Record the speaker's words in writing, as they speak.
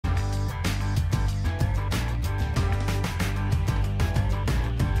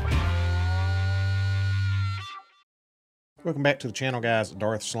Welcome back to the channel, guys.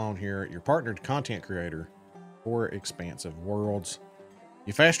 Darth Slone here, your partnered content creator for Expansive Worlds.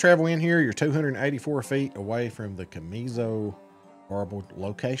 You fast travel in here, you're 284 feet away from the Comizo Barbel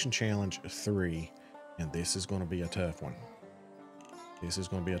Location Challenge 3, and this is going to be a tough one. This is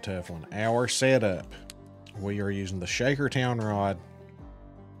going to be a tough one. Our setup, we are using the Shaker Town Rod,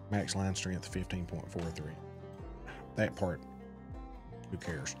 max line strength 15.43. That part, who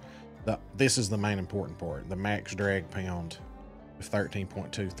cares? This is the main important part. The max drag pound of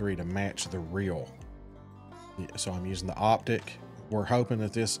 13.23 to match the reel. So I'm using the optic. We're hoping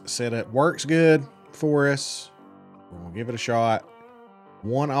that this setup works good for us. We're gonna give it a shot.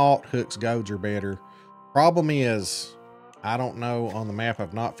 One alt hooks goads are better. Problem is, I don't know on the map.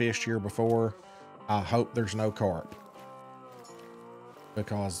 I've not fished here before. I hope there's no carp,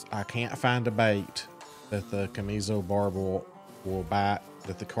 because I can't find a bait that the Comizo Barbel will bite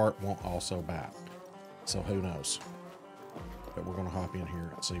that the carp won't also bite. So who knows? But we're gonna hop in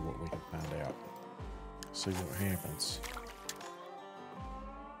here and see what we can find out. See what happens.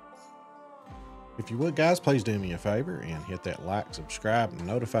 If you would, guys, please do me a favor and hit that like, subscribe, and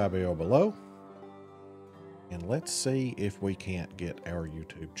notify bell below. And let's see if we can't get our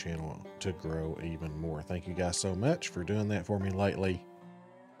YouTube channel to grow even more. Thank you guys so much for doing that for me lately,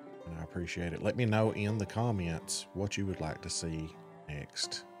 and I appreciate it. Let me know in the comments what you would like to see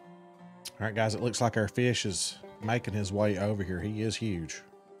next. All right, guys, it looks like our fish is making his way over here. He is huge.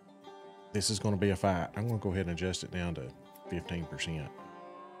 This is going to be a fight. I'm going to go ahead and adjust it down to 15%.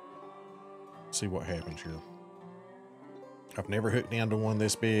 See what happens here. I've never hooked into one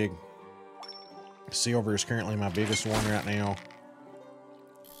this big. Silver is currently my biggest one right now.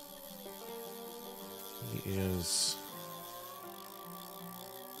 He is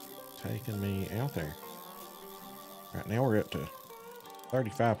taking me out there. Right now we're up to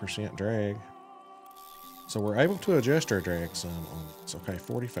 35% drag. So we're able to adjust our drag some on this. Okay,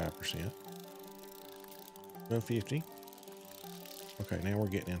 45%. Go 50. Okay, now we're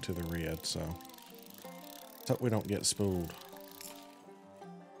getting into the red, so let's hope we don't get spooled.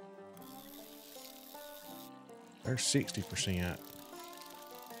 There's 60%.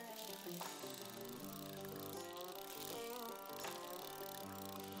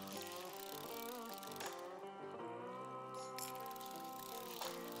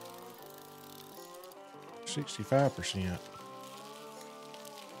 %65%.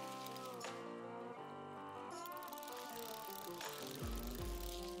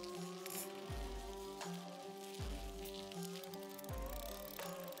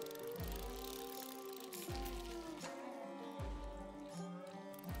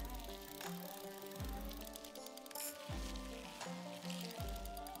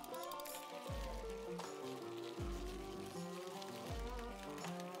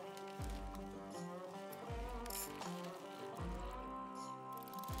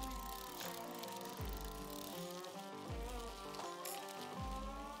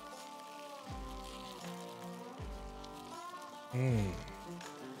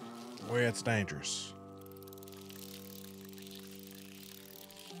 Boy, it's dangerous.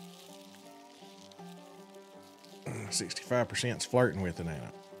 $65% is flirting with it, ain't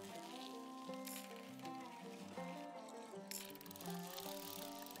it?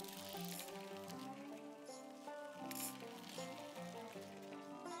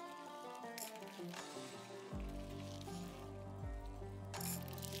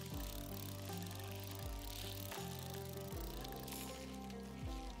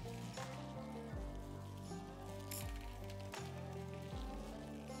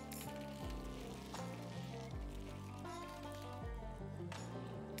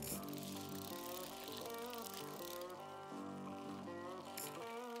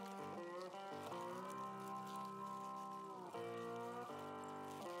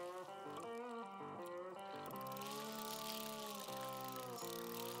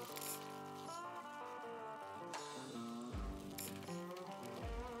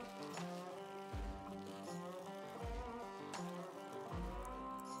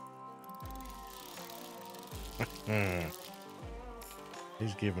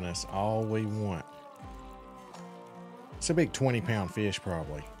 He's giving us all we want. It's a big 20-pound fish,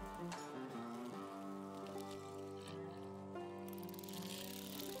 probably.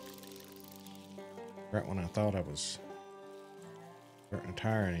 Right when I thought I was starting to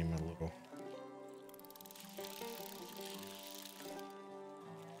tire him a little.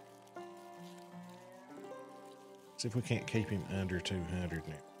 See if we can't keep him under 200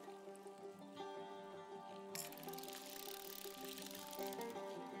 now.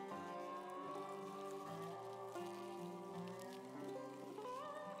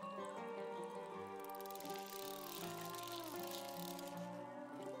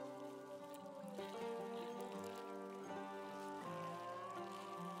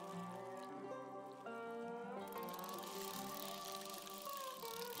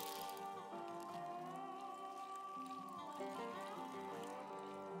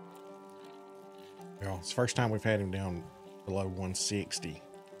 It's the first time we've had him down below 160.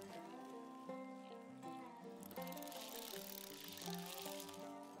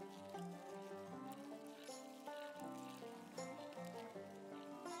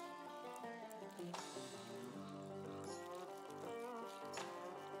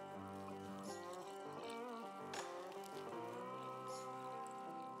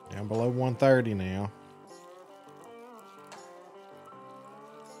 Down below 130 now.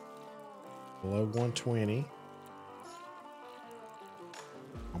 Below 120.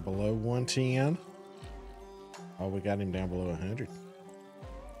 Below 110. Oh, we got him down below 100.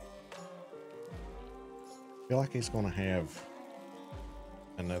 I feel like he's going to have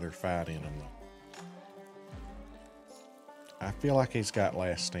another fight in him, though. I feel like he's got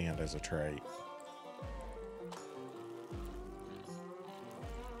last stand as a trait.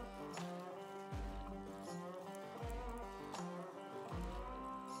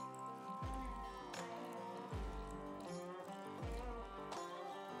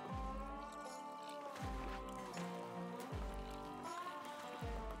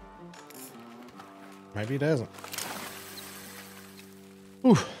 Maybe he doesn't.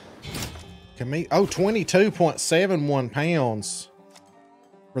 Ooh. Oh, 22.71 pounds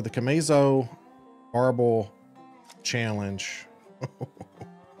for the Comizo Barbel challenge.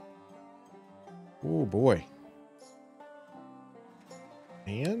 Oh boy.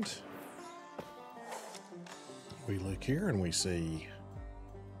 And we look here and we see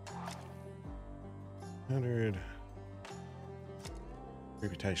 100,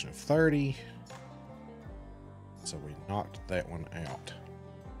 reputation of 30. So we knocked that one out.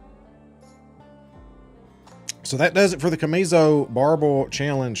 So that does it for the Comizo Barbel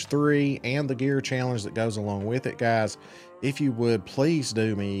Challenge 3 and the gear challenge that goes along with it, guys. If you would, please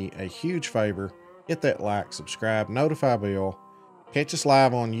do me a huge favor. Hit that like, subscribe, notify bell. Catch us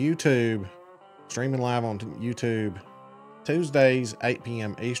live on YouTube. Streaming live on YouTube. Tuesdays, 8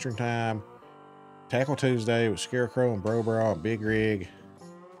 p.m. Eastern Time. Tackle Tuesday with Scarecrow and Bro Bra and Big Rig.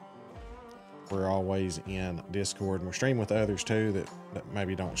 We're always in Discord, and we're streaming with others too that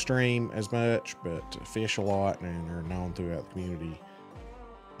maybe don't stream as much but fish a lot and are known throughout the community.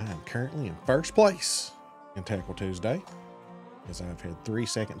 I'm currently in first place in Tackle Tuesday as I've had 3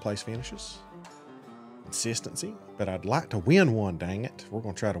 second place finishes. Consistency, but I'd like to win one, dang it. We're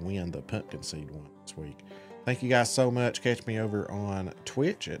going to try to win the pumpkin seed one this week. Thank you guys so much. Catch me over on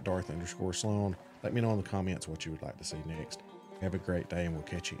Twitch at Darth_Slone. Let me know in the comments what you would like to see next. Have a great day, and we'll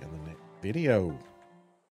catch you in the next video.